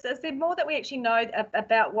 Bruce, is there more that we actually know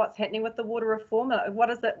about what's happening with the water reform?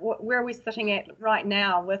 What is it? Where are we sitting at right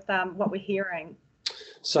now with what we're hearing?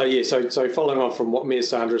 So yeah, so following on from what Mayor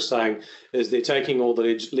Sandra is saying, is they're taking all the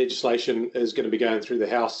legislation is going to be going through the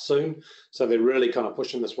House soon. So they're really kind of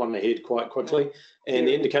pushing this one ahead quite quickly. And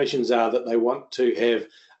the indications are that they want to have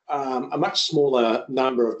a much smaller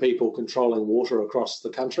number of people controlling water across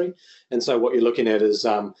the country. And so what you're looking at is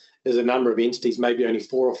a number of entities, maybe only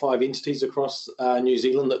 4 or 5 entities across New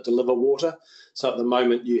Zealand that deliver water. So at the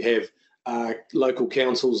moment you have local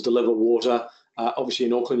councils deliver water, Obviously,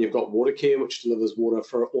 in Auckland, you've got Watercare, which delivers water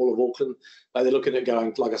for all of Auckland. But they're looking at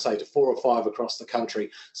going, like I say, to 4 or 5 across the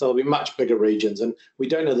country. So there'll be much bigger regions. And we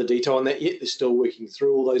don't know the detail on that yet. They're still working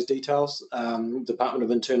through all those details. Department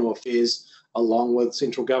of Internal Affairs, along with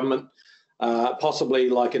central government. Possibly,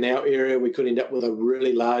 like in our area, we could end up with a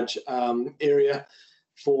really large area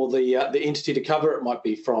for the entity to cover. It might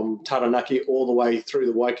be from Taranaki all the way through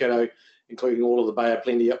the Waikato, including all of the Bay of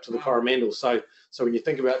Plenty up to the Coromandel. So when you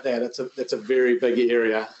think about that, that's a very big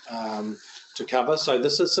area to cover. So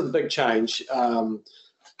this is some big change.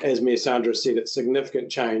 As Mayor Sandra said, it's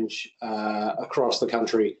significant change across the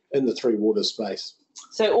country in the Three Waters space.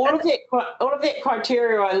 So all of that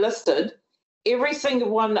criteria I listed, every single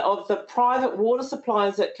one of the private water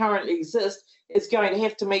suppliers that currently exist is going to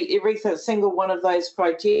have to meet every single one of those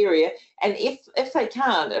criteria. And if they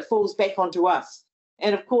can't, it falls back onto us.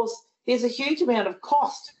 And of course, there's a huge amount of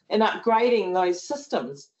cost in upgrading those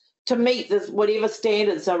systems to meet whatever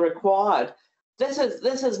standards are required. This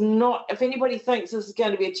is not, if anybody thinks this is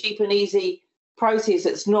going to be a cheap and easy process,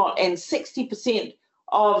 it's not. And 60%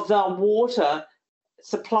 of the water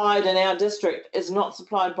supplied in our district is not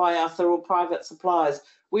supplied by us, they're all private suppliers.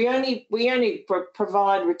 We only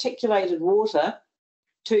provide reticulated water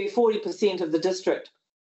to 40% of the district.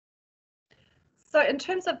 So in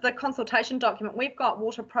terms of the consultation document, we've got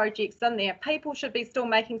water projects in there. People should be still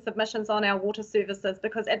making submissions on our water services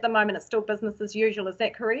because at the moment it's still business as usual. Is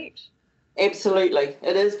that correct? Absolutely,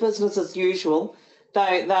 it is business as usual.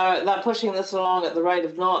 They're pushing this along at the rate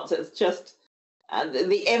of knots. It's just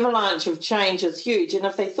the avalanche of change is huge. And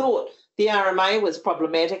if they thought the RMA was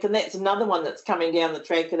problematic, and that's another one that's coming down the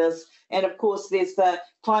track, it is. And of course, there's the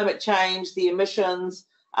climate change, the emissions,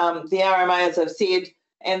 the RMA, as I've said,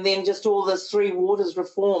 and then just all this Three Waters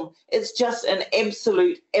reform. It's just an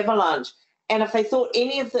absolute avalanche. And if they thought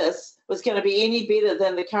any of this was going to be any better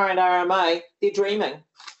than the current RMA, they're dreaming.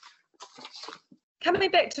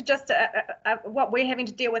 Coming back to just what we're having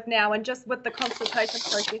to deal with now and just with the consultation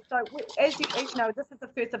process. So as you know, this is the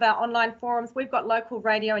first of our online forums. We've got local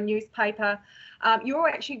radio and newspaper. You're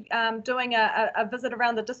actually doing a visit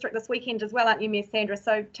around the district this weekend as well, aren't you, Mayor Sandra?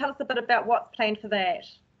 So tell us a bit about what's planned for that.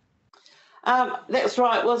 That's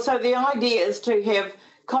right. Well, so the idea is to have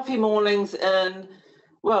coffee mornings in,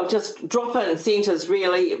 well, just drop-in centres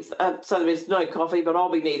really, so there's no coffee, but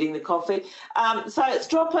I'll be needing the coffee. So it's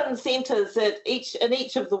drop-in centres in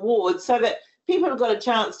each of the wards so that people have got a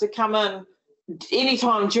chance to come in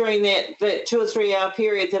anytime during that 2 or 3 hour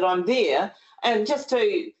period that I'm there and just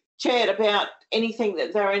to chat about anything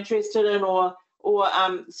that they're interested in or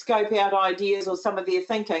scope out ideas or some of their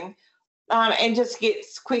thinking. And just get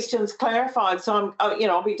questions clarified. So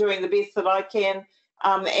I'll be doing the best that I can,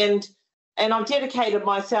 and I've dedicated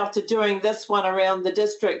myself to doing this one around the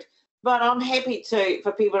district. But I'm happy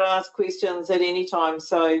for people to ask questions at any time.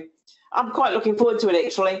 So I'm quite looking forward to it.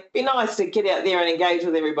 Actually, be nice to get out there and engage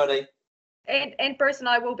with everybody. And Bruce and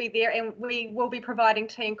I will be there, and we will be providing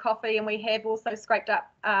tea and coffee, and we have also scraped up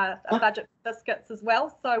a budget for biscuits as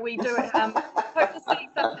well. So we do hope to see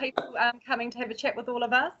some people coming to have a chat with all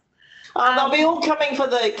of us. They'll be all coming for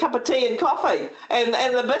the cup of tea and coffee and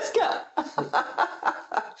the biscuit.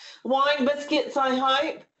 Wine biscuits, I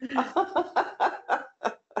hope.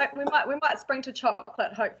 We might spring to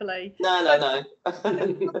chocolate, hopefully. No. The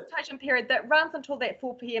consultation period that runs until that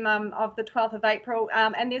 4 p.m. Of the 12th of April,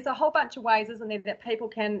 and there's a whole bunch of ways, isn't there, that people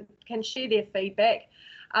can share their feedback.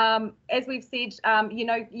 As we've said,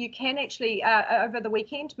 you can actually over the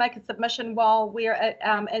weekend make a submission while we're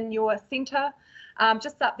in your centre.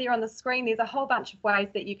 Just up there on the screen, there's a whole bunch of ways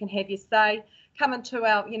that you can have your say. Come into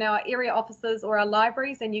our area offices or our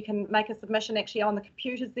libraries, and you can make a submission actually on the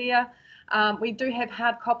computers there. We do have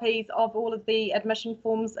hard copies of all of the admission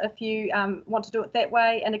forms if you want to do it that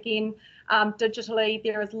way. And again, digitally,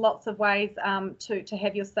 there is lots of ways to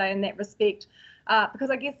have your say in that respect.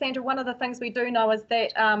 Because I guess, Sandra, one of the things we do know is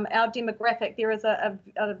that our demographic, there is a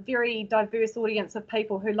very diverse audience of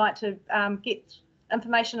people who like to get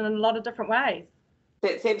information in a lot of different ways.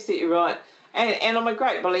 That's absolutely right. And I'm a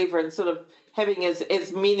great believer in sort of having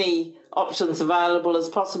as many options available as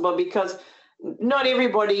possible, because not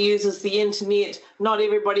everybody uses the internet, not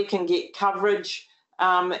everybody can get coverage.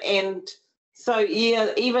 And so,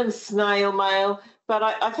 yeah, even snail mail. But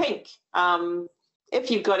I think if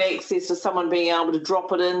you've got access to someone being able to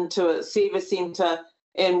drop it into a service centre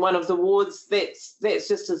in one of the wards, that's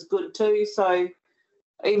just as good too. So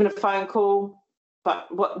even a phone call.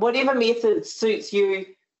 But whatever method suits you,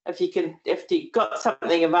 if you've got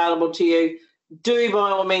something available to you, do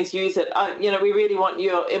by all means use it. We really want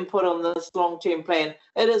your input on this long-term plan.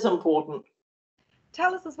 It is important.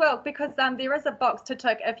 Tell us as well, because there is a box to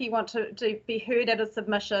tick if you want to be heard at a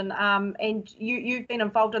submission, and you've been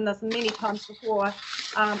involved in this many times before.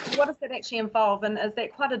 What does that actually involve, and is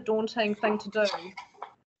that quite a daunting thing to do?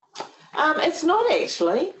 It's not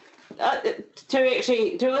actually. To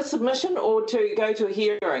actually do a submission or to go to a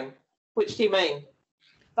hearing? Which do you mean?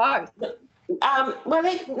 Both. Well,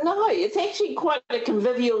 no, it's actually quite a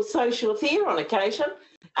convivial social affair on occasion.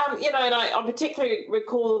 And I particularly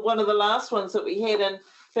recall one of the last ones that we had in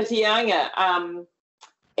Whitianga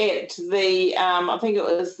at the, I think it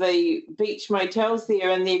was the beach motels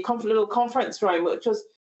there in the little conference room, it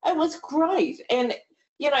was great. And,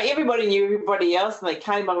 everybody knew everybody else and they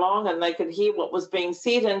came along and they could hear what was being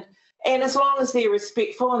said. And as long as they're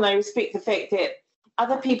respectful and they respect the fact that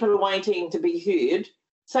other people are waiting to be heard,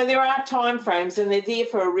 so there are time frames and they're there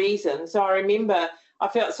for a reason. So I remember I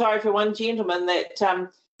felt sorry for one gentleman that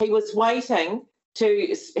he was waiting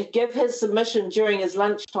to give his submission during his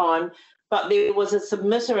lunchtime, but there was a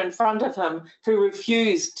submitter in front of him who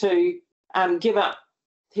refused to give up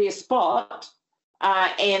his spot,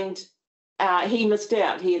 and he missed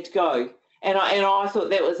out. He had to go, and I thought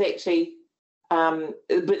that was actually a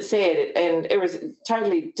bit sad, and it was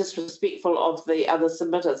totally disrespectful of the other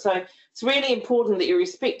submitter. So it's really important that you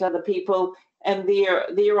respect other people and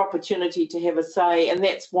their opportunity to have a say, and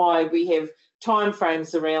that's why we have time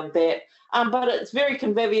frames around that. But it's very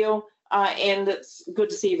convivial, and it's good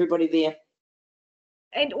to see everybody there.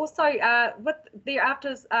 And also with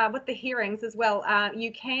the hearings as well,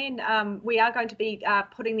 you can. We are going to be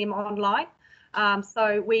putting them online.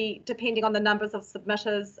 So depending on the numbers of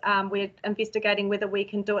submitters, we're investigating whether we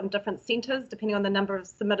can do it in different centres, depending on the number of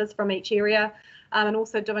submitters from each area, and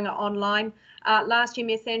also doing it online. Last year,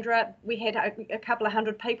 Ms. Sandra, we had a couple of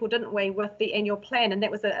hundred people, didn't we, with the annual plan, and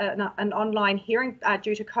that was an online hearing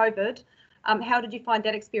due to COVID. How did you find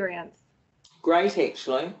that experience? Great,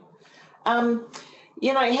 actually.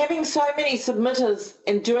 Having so many submitters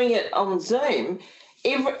and doing it on Zoom,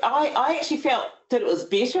 I actually felt that it was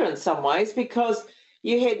better in some ways because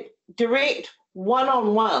you had direct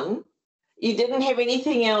one-on-one. You didn't have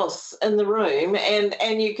anything else in the room,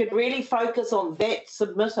 and you could really focus on that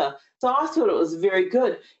submitter. So I thought it was very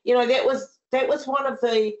good. That was one of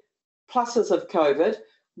the pluses of COVID,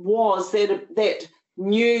 was that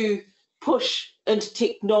new push into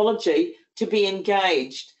technology to be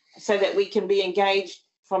engaged, so that we can be engaged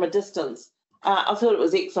from a distance. I thought it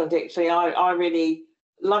was excellent, actually. I really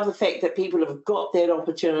love the fact that people have got that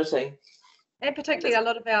opportunity. And particularly a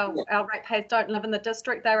lot of our ratepayers don't live in the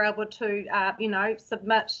district. They're able to,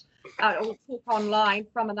 submit or talk online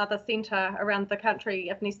from another centre around the country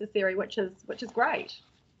if necessary, which is great.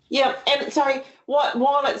 Yeah, and so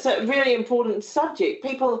while it's a really important subject,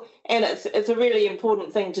 and it's a really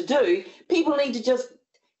important thing to do, people need to just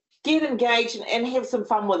get engaged and have some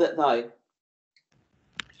fun with it, though.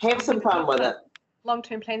 Have some fun with it.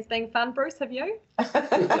 Long-term plans being fun, Bruce, have you?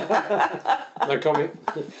 No comment.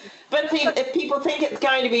 But if people think it's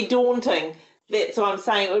going to be daunting, that's what I'm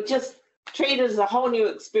saying. Or just treat it as a whole new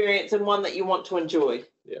experience and one that you want to enjoy.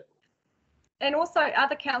 Yeah. And also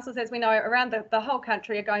other councils, as we know, around the whole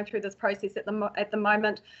country are going through this process at the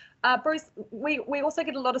moment. Bruce, we also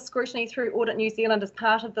get a lot of scrutiny through Audit New Zealand as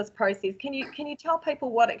part of this process. Can you tell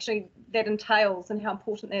people what actually that entails and how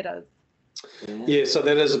important that is? Yeah, so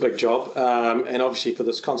that is a big job, and obviously for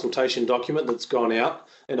this consultation document that's gone out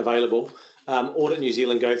and available, Audit New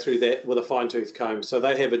Zealand go through that with a fine-tooth comb. So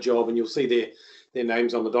they have a job, and you'll see their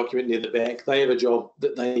names on the document near the back. They have a job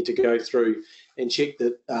that they need to go through and check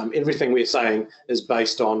that everything we're saying is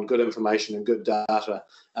based on good information and good data.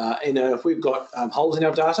 If we've got holes in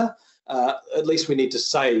our data, at least we need to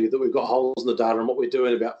say that we've got holes in the data and what we're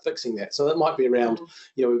doing about fixing that. So that might be around,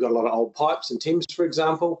 we've got a lot of old pipes in Thames, for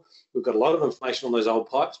example. We've got a lot of information on those old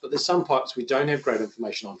pipes, but there's some pipes we don't have great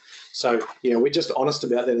information on. So, we're just honest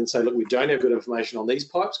about that and say, look, we don't have good information on these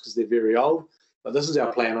pipes because they're very old, but this is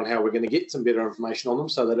our plan on how we're going to get some better information on them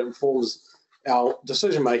so that it informs our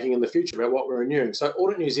decision-making in the future about what we're renewing. So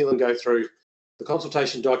Audit New Zealand go through the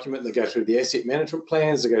consultation document, they go through the asset management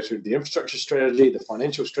plans, they go through the infrastructure strategy, the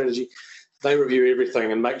financial strategy. They review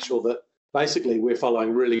everything and make sure that basically we're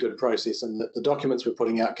following really good process and that the documents we're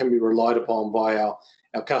putting out can be relied upon by our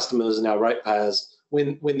customers and our ratepayers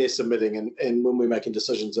when they're submitting and when we're making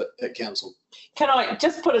decisions at council. Can I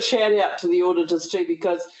just put a shout out to the auditors too,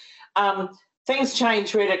 because things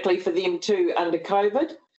changed radically for them too under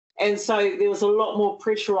COVID, and so there was a lot more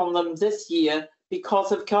pressure on them this year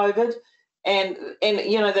because of COVID, and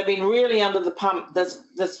they've been really under the pump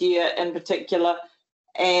this year in particular,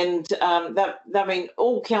 and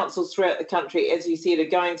all councils throughout the country, as you said, are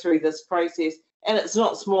going through this process. and it's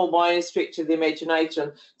not small by any stretch of the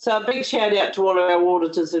imagination. So a big shout out to all of our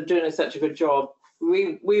auditors who are doing such a good job.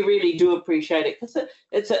 We really do appreciate it, because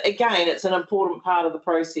it's an important part of the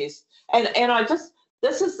process. And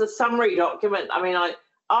this is the summary document. I mean,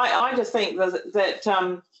 I just think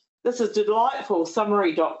that this is a delightful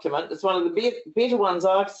summary document. It's one of the better ones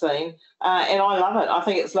I've seen, and I love it. I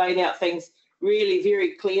think it's laid out things really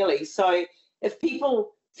very clearly. So if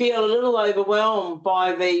people feel a little overwhelmed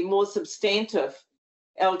by the more substantive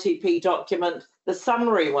LTP document, the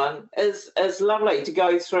summary one is lovely to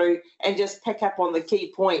go through and just pick up on the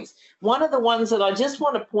key points. One of the ones that I just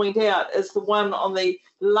want to point out is the one on the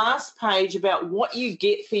last page about what you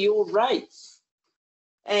get for your rates.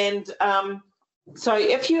 And so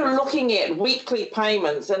if you're looking at weekly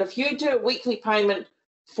payments, and if you do a weekly payment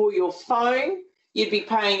for your phone, you'd be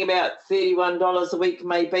paying about $31 a week,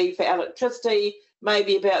 maybe for electricity,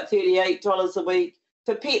 maybe about $38 a week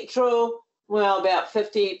for petrol. Well, about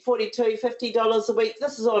 $50 a week.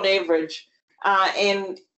 This is on average.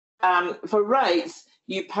 And for rates,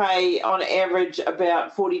 you pay on average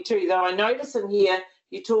about $42. Though I notice in here,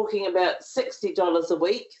 you're talking about $60 a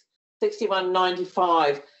week,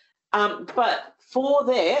 $61.95. But for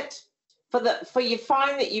that, for your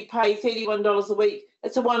phone that you pay $31 a week,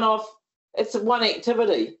 it's a one-off, it's one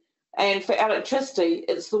activity. And for electricity,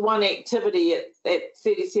 it's the one activity at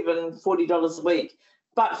 $37, $40 a week.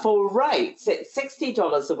 But for rates at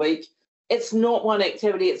 $60 a week, it's not one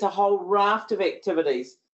activity, it's a whole raft of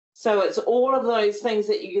activities. So it's all of those things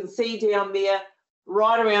that you can see down there,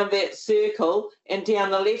 right around that circle, and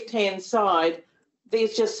down the left-hand side,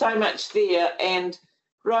 there's just so much there. And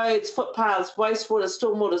roads, footpaths, wastewater,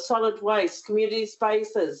 stormwater, solid waste, community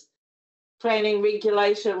spaces, planning,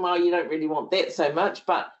 regulation. Well, you don't really want that so much,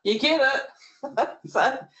 but you get it.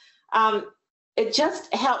 So it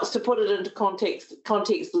just helps to put it into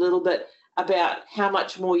context a little bit about how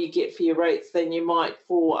much more you get for your rates than you might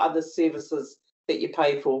for other services that you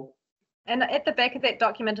pay for. And at the back of that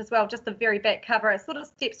document as well, just the very back cover, it sort of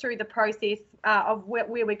steps through the process of where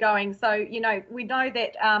we're going. So, you know, we know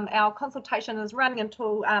that our consultation is running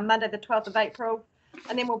until Monday, the 12th of April,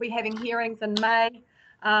 and then we'll be having hearings in May.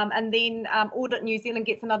 And then Audit New Zealand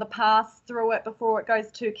gets another pass through it before it goes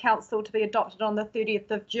to council to be adopted on the 30th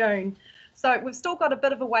of June. So we've still got a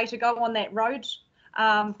bit of a way to go on that road,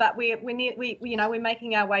 but we're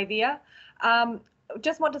making our way there.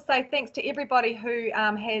 Just want to say thanks to everybody who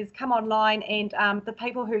has come online, and the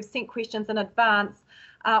people who've sent questions in advance.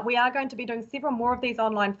 We are going to be doing several more of these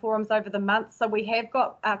online forums over the month. So we have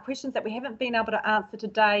got questions that we haven't been able to answer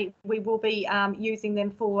today. We will be using them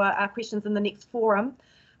for questions in the next forum.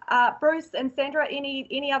 Bruce and Sandra,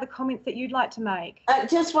 any other comments that you'd like to make?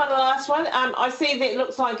 Just one last one. I see that it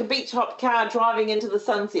looks like a beach hop car driving into the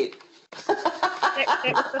sunset.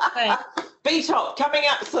 that was the thing. Beach hop coming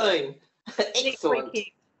up soon. Excellent.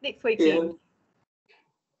 Next weekend.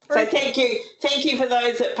 Yeah. So thank you for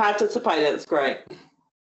those that participated. It's great.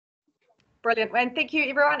 Brilliant, and thank you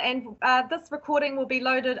everyone. And this recording will be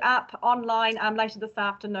loaded up online later this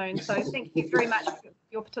afternoon. So thank you very much for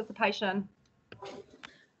your participation.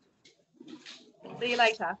 See you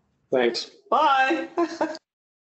later. Thanks. Bye.